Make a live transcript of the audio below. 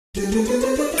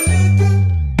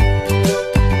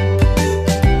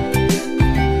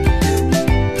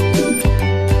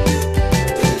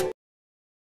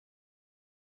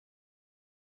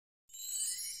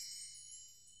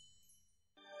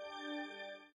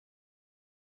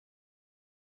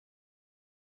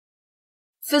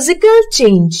Physical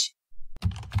change.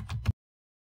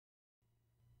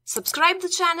 Subscribe the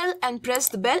channel and press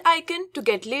the bell icon to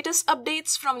get latest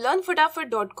updates from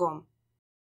LearnFatafat.com.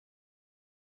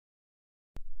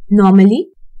 Normally,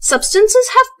 substances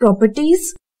have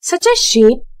properties such as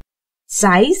shape,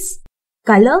 size,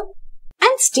 color,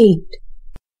 and state.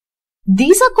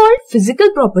 These are called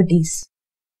physical properties.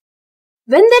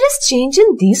 When there is change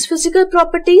in these physical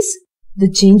properties, the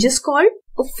change is called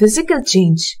a physical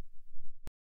change.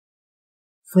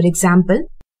 For example,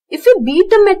 if we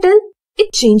beat a metal,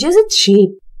 it changes its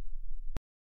shape.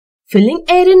 Filling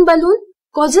air in balloon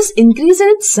causes increase in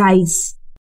its size.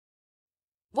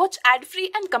 Watch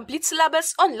ad-free and complete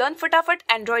syllabus on LearnFatafat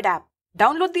Android app.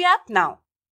 Download the app now.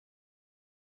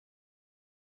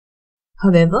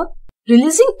 However,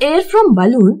 releasing air from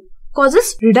balloon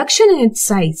causes reduction in its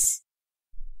size.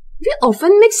 We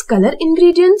often mix color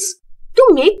ingredients to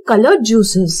make colored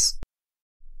juices.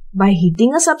 By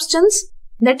heating a substance,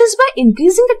 that is, by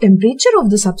increasing the temperature of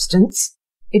the substance,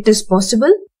 it is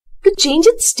possible to change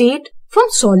its state from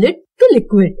solid to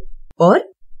liquid or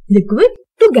liquid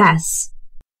to gas.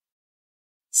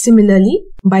 Similarly,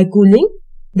 by cooling,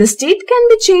 the state can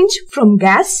be changed from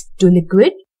gas to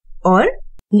liquid or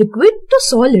liquid to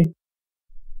solid.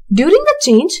 During the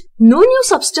change, no new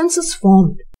substance is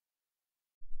formed.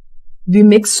 We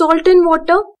mix salt and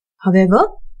water. However,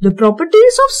 the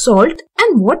properties of salt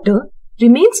and water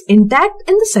remains intact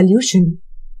in the solution.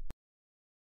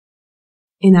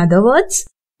 In other words,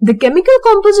 the chemical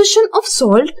composition of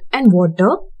salt and water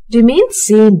remains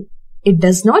same. It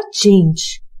does not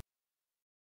change.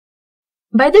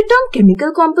 By the term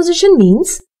chemical composition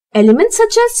means elements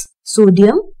such as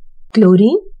sodium,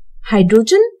 chlorine,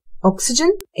 hydrogen,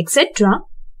 oxygen, etc.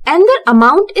 and their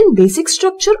amount in basic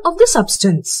structure of the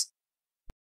substance.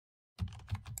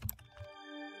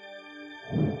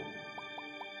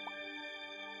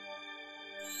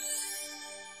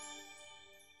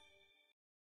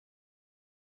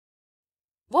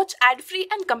 Watch ad-free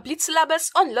and complete syllabus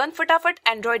on LearnFatafat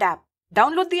Android app.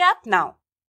 Download the app now.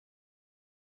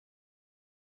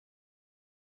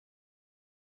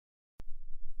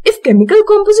 If chemical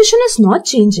composition is not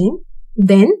changing,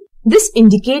 then this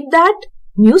indicates that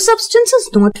new substance is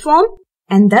not formed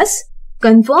and thus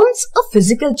confirms a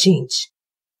physical change.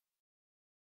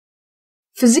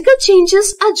 Physical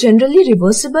changes are generally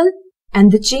reversible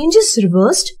and the change is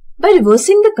reversed by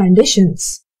reversing the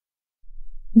conditions.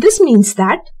 This means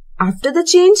that after the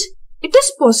change, it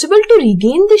is possible to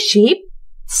regain the shape,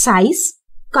 size,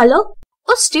 color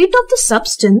or state of the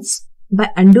substance by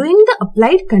undoing the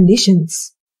applied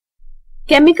conditions.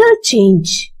 Chemical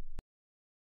change.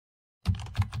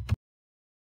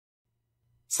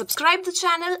 Subscribe the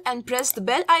channel and press the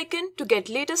bell icon to get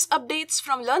latest updates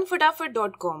from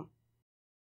LearnFatafat.com.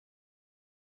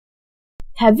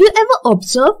 Have you ever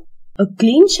observed a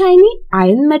clean shiny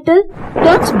iron metal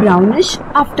turns brownish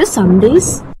after some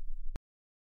days?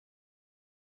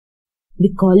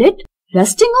 We call it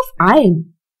rusting of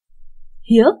iron.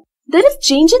 Here, there is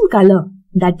change in color,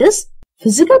 that is,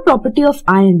 physical property of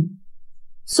iron.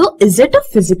 So, is it a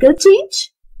physical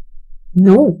change?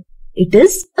 No, it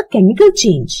is a chemical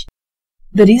change.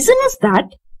 The reason is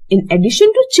that, in addition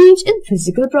to change in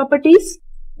physical properties,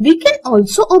 we can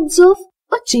also observe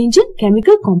a change in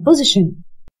chemical composition.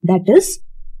 That is,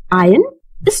 iron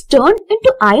is turned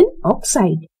into iron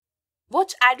oxide.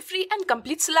 Watch ad-free and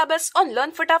complete syllabus on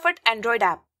LearnFatafat Android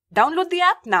app. Download the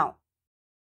app now.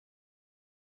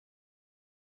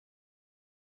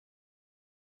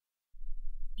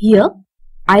 Here,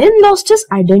 iron lost its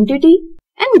identity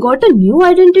and got a new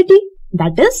identity,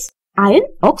 that is, iron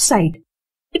oxide.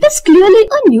 It is clearly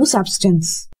a new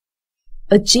substance.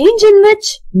 A change in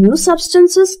which new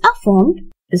substances are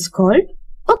formed is called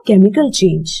a chemical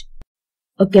change.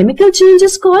 A chemical change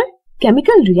is called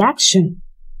chemical reaction.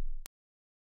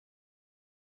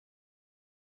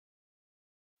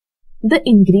 The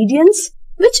ingredients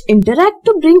which interact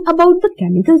to bring about the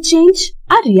chemical change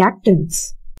are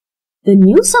reactants. The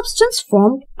new substance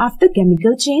formed after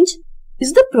chemical change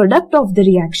is the product of the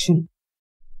reaction.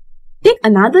 Take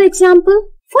another example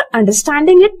for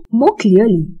understanding it more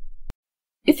clearly.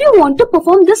 If you want to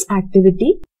perform this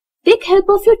activity, take help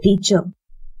of your teacher.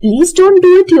 Please don't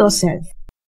do it yourself.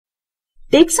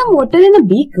 Take some water in a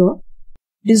beaker,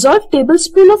 dissolve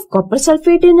tablespoon of copper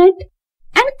sulfate in it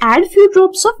and add few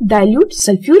drops of dilute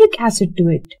sulfuric acid to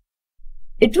it.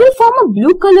 it will form a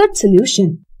blue colored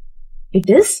solution. It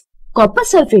is copper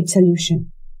sulfate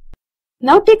solution.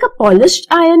 Now take a polished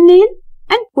iron nail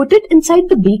and put it inside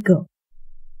the beaker.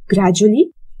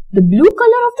 Gradually, the blue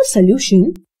color of the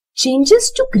solution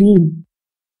changes to green.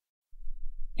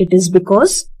 It is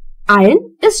because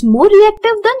iron is more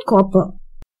reactive than copper.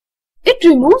 It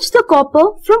removes the copper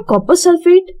from copper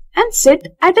sulfate and sets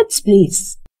at its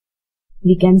place.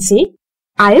 We can say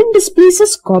iron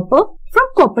displaces copper from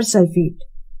copper sulfate.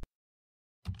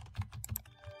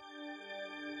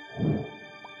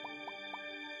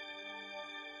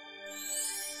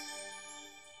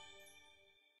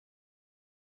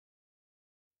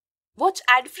 Watch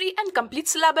ad-free and complete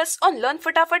syllabus on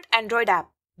LearnFatafat Android app.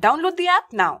 Download the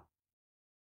app now.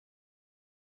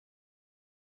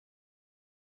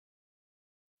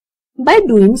 By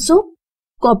doing so,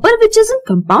 copper which is in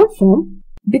compound form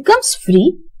becomes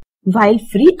free, while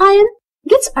free iron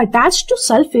gets attached to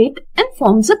sulfate and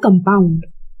forms a compound.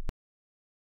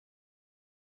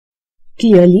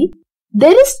 Clearly,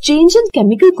 there is change in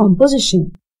chemical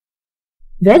composition.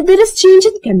 Where there is change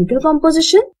in chemical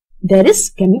composition, there is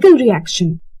chemical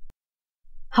reaction.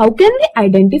 How can we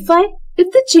identify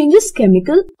if the change is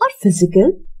chemical or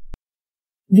physical?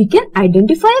 We can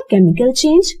identify a chemical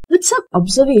change with some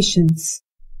observations.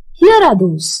 Here are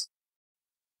those.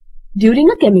 During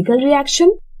a chemical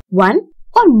reaction, one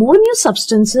or more new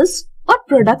substances or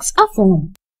products are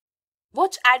formed.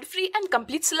 Watch ad-free and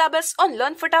complete syllabus on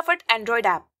LearnFatafat Android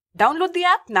app. Download the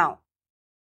app now.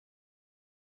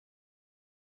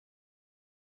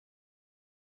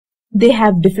 They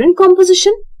have different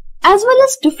composition as well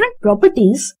as different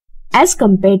properties as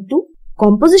compared to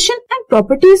composition and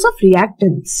properties of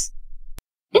reactants.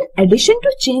 In addition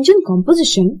to change in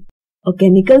composition, a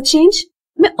chemical change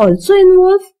may also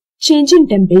involve change in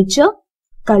temperature,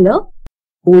 color,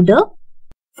 odor,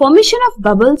 formation of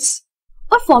bubbles,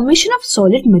 or formation of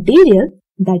solid material,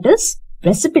 that is,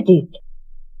 precipitate.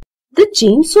 The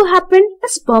change so happened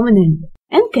is permanent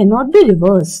and cannot be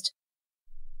reversed.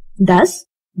 Thus,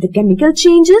 the chemical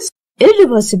change is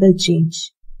irreversible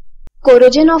change.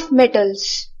 Corrosion of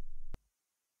metals.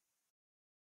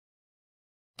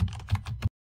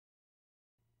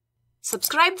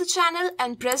 Subscribe the channel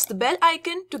and press the bell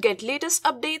icon to get latest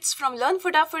updates from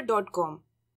LearnFatafat.com.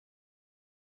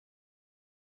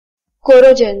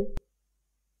 Corrosion.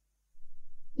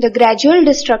 The gradual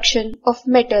destruction of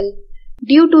metal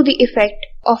due to the effect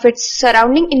of its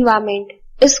surrounding environment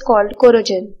is called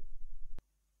corrosion.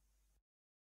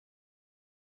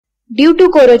 Due to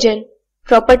corrosion,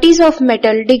 properties of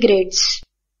metal degrades.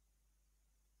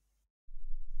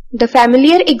 The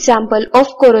familiar example of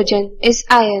corrosion is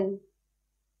iron.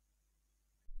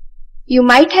 You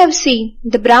might have seen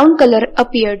the brown color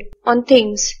appeared on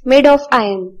things made of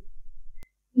iron.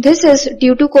 This is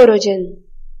due to corrosion.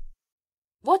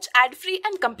 Watch ad-free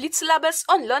and complete syllabus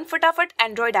on LearnFatafat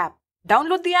Android app.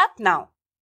 Download the app now.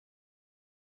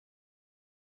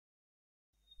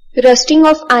 Rusting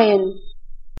of iron.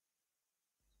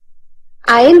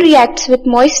 Iron reacts with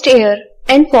moist air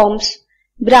and forms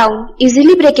brown,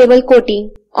 easily breakable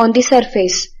coating on the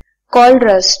surface called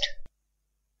rust.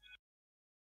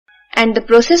 And the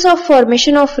process of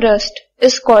formation of rust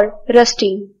is called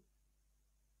rusting.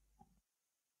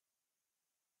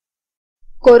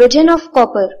 Corrosion of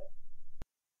copper.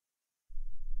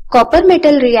 Copper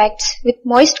metal reacts with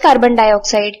moist carbon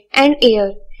dioxide and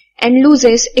air and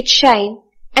loses its shine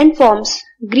and forms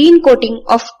green coating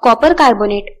of copper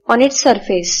carbonate on its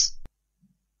surface.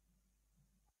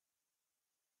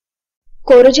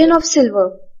 Corrosion of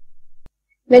silver.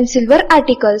 When silver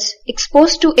articles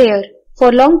exposed to air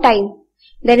for long time,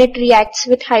 then it reacts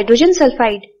with hydrogen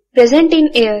sulfide present in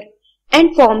air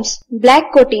and forms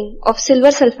black coating of silver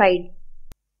sulfide.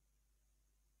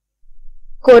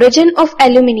 Corrosion of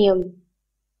aluminium.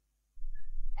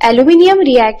 Aluminium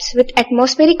reacts with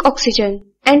atmospheric oxygen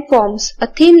and forms a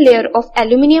thin layer of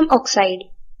aluminium oxide.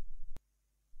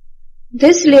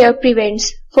 This layer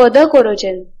prevents further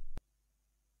corrosion.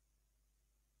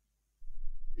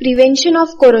 Prevention of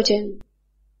corrosion.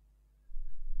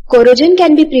 Corrosion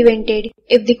can be prevented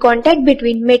if the contact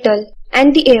between metal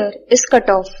and the air is cut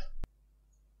off.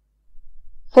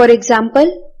 For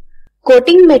example,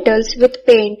 coating metals with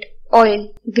paint,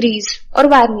 oil, grease or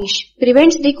varnish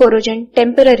prevents the corrosion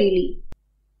temporarily.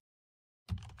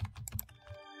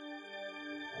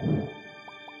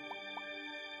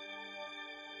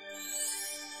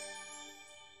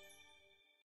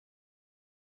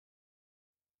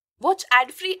 Watch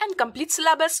ad-free and complete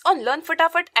syllabus on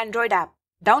LearnFatafat Android app.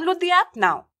 Download the app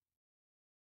now.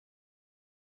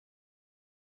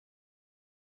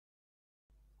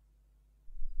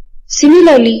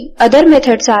 Similarly, other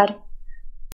methods are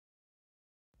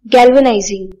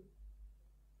galvanizing.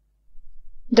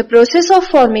 The process of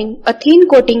forming a thin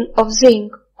coating of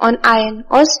zinc on iron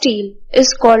or steel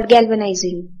is called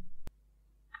galvanizing.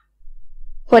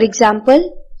 For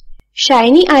example,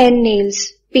 shiny iron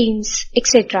nails, pins,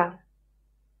 etc.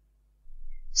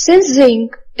 Since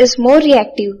zinc is more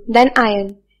reactive than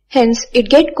iron, hence it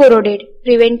gets corroded,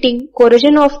 preventing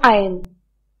corrosion of iron.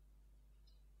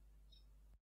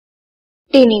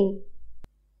 Tinning.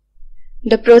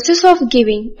 The process of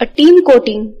giving a thin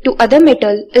coating to other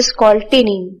metal is called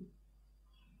tinning.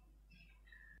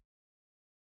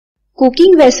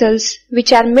 Cooking vessels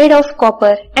which are made of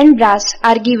copper and brass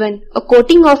are given a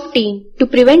coating of tin to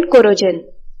prevent corrosion.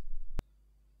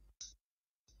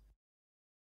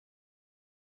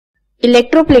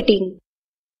 Electroplating.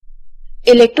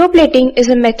 Electroplating is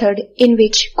a method in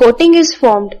which coating is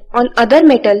formed on other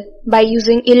metal by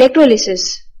using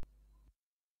electrolysis.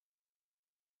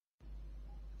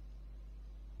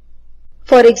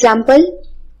 For example,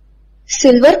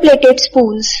 silver-plated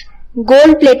spoons,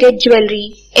 gold-plated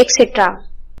jewelry, etc.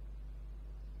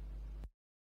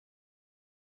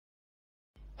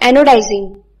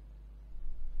 Anodizing.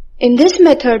 In this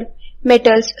method,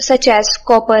 metals such as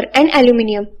copper and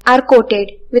aluminium are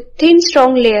coated with thin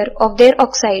strong layer of their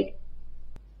oxide.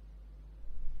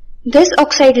 This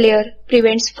oxide layer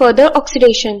prevents further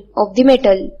oxidation of the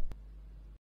metal.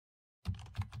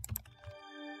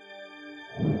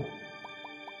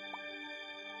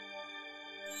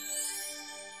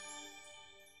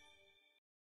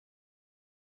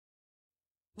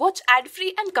 Watch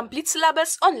ad-free and complete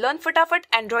syllabus on LearnFatafat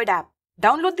Android app.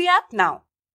 Download the app now.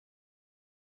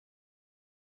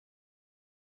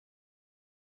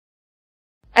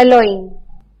 Alloying.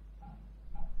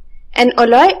 An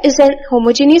alloy is a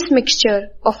homogeneous mixture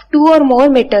of two or more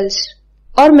metals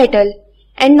or metal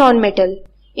and non-metal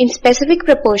in specific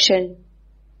proportion.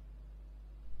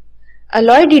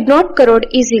 Alloy did not corrode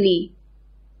easily.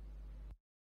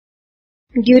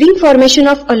 During formation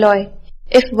of alloy,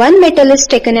 if one metal is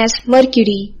taken as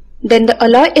mercury, then the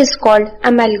alloy is called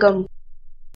amalgam.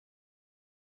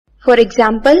 For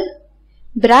example,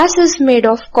 brass is made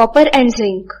of copper and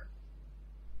zinc.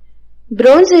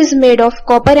 Bronze is made of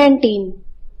copper and tin.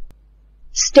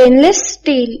 Stainless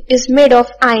steel is made of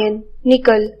iron,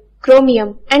 nickel,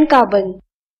 chromium and carbon.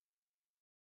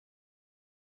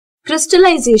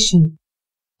 Crystallization.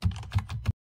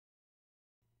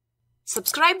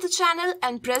 Subscribe the channel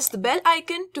and press the bell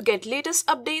icon to get latest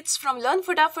updates from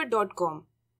LearnFatafat.com.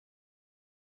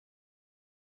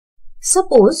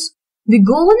 Suppose we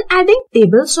go on adding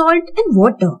table salt and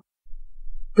water.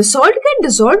 The salt can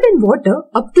dissolve in water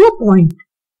up to a point,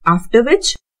 after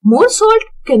which more salt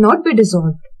cannot be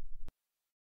dissolved.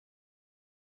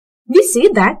 We say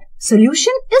that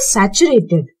solution is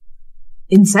saturated.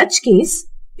 In such case,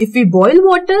 if we boil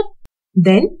water,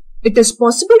 then it is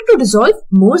possible to dissolve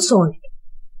more salt.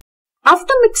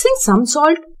 After mixing some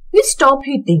salt, we stop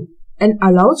heating and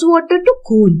allows water to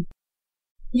cool.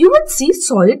 You will see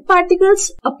solid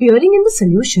particles appearing in the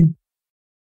solution.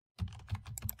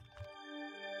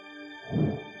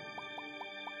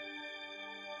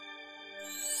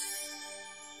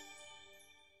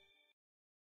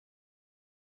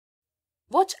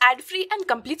 Watch ad-free and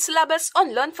complete syllabus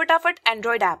on LearnFatafat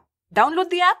Android app. Download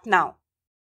the app now.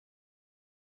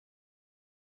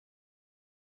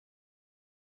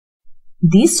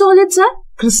 These solids are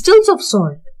crystals of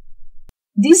salt.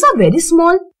 These are very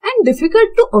small and difficult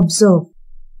to observe.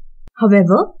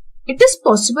 However, it is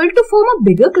possible to form a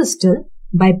bigger crystal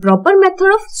by proper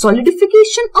method of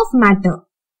solidification of matter.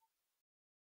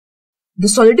 The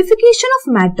solidification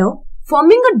of matter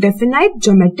forming a definite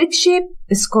geometric shape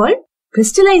is called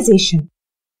crystallization.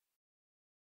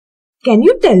 Can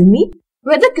you tell me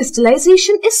whether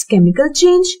crystallization is chemical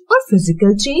change or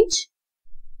physical change?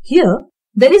 Here,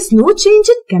 there is no change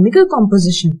in chemical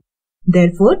composition.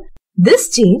 Therefore, this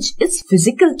change is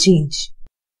physical change.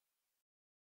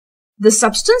 The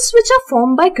substances which are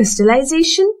formed by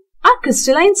crystallization are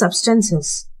crystalline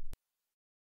substances.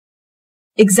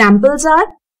 Examples are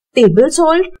table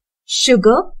salt,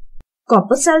 sugar,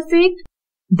 copper sulfate,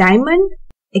 diamond,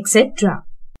 etc.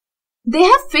 They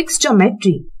have fixed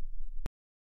geometry.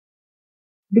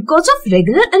 Because of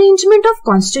regular arrangement of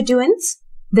constituents,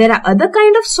 there are other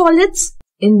kind of solids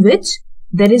in which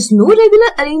there is no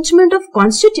regular arrangement of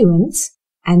constituents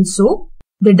and so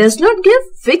they does not give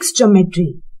fixed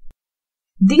geometry.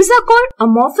 These are called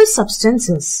amorphous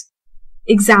substances.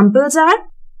 Examples are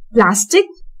plastic,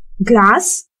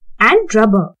 glass and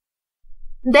rubber.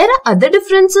 There are other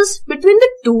differences between the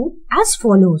two as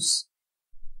follows.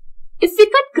 If we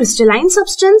cut crystalline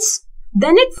substance,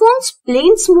 then it forms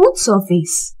plain smooth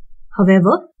surface.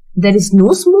 However, there is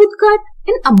no smooth cut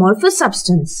in amorphous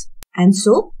substance, and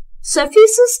so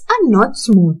surfaces are not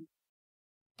smooth.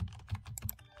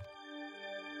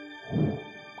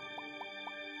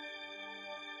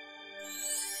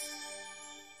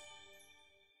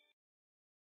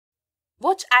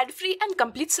 Watch ad-free and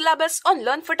complete syllabus on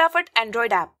LearnFatafat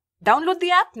Android app. Download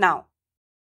the app now.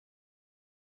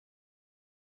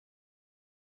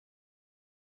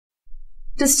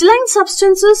 Crystalline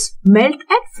substances melt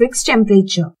at fixed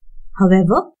temperature.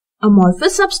 However,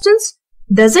 amorphous substance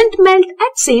doesn't melt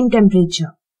at same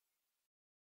temperature.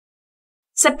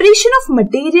 Separation of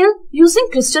material using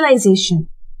crystallization.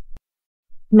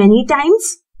 Many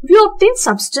times, we obtain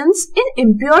substance in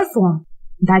impure form.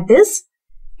 That is,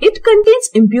 it contains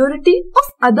impurity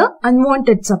of other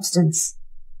unwanted substance.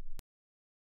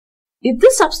 If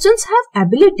the substance have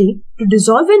ability to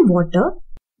dissolve in water,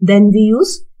 then we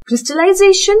use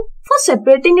crystallization for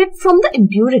separating it from the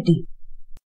impurity.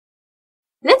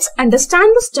 Let's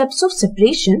understand the steps of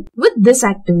separation with this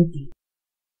activity.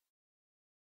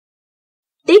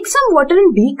 Take some water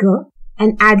in beaker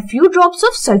and add few drops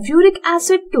of sulfuric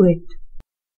acid to it.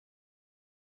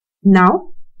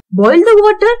 Now, boil the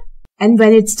water, and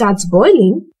when it starts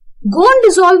boiling, go on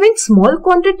dissolving small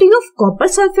quantity of copper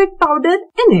sulfate powder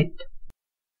in it.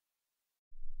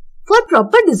 For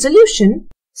proper dissolution,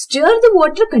 stir the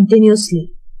water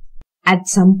continuously. At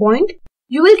some point,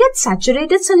 you will get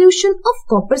saturated solution of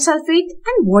copper sulfate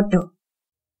and water.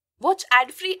 Watch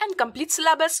ad-free and complete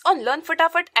syllabus on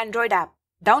LearnFatafat Android app.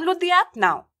 Download the app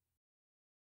now.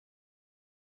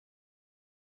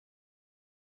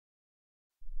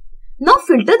 Now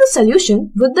filter the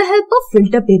solution with the help of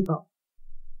filter paper.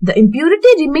 The impurity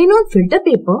remain on filter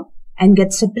paper and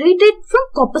get separated from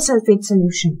copper sulfate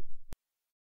solution.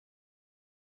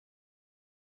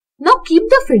 Now keep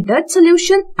the filtered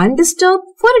solution undisturbed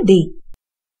for a day.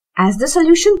 As the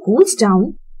solution cools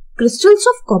down, crystals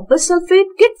of copper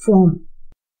sulfate get formed.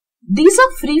 These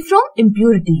are free from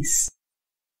impurities.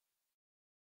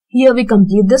 Here we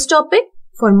complete this topic.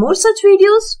 For more such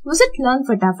videos, visit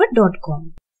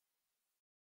LearnFatafat.com.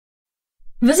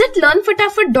 Visit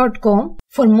LearnFatafat.com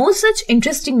for more such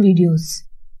interesting videos.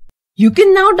 You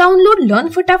can now download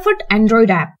LearnFatafat Android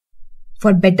app.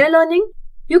 For better learning,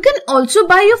 you can also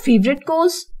buy your favorite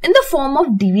course in the form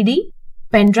of DVD,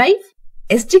 pen drive,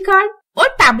 SD card or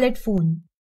tablet phone.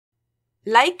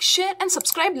 Like, share and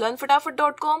subscribe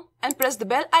LearnFatafat.com and press the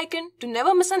bell icon to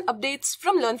never miss an updates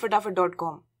from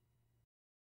LearnFatafat.com.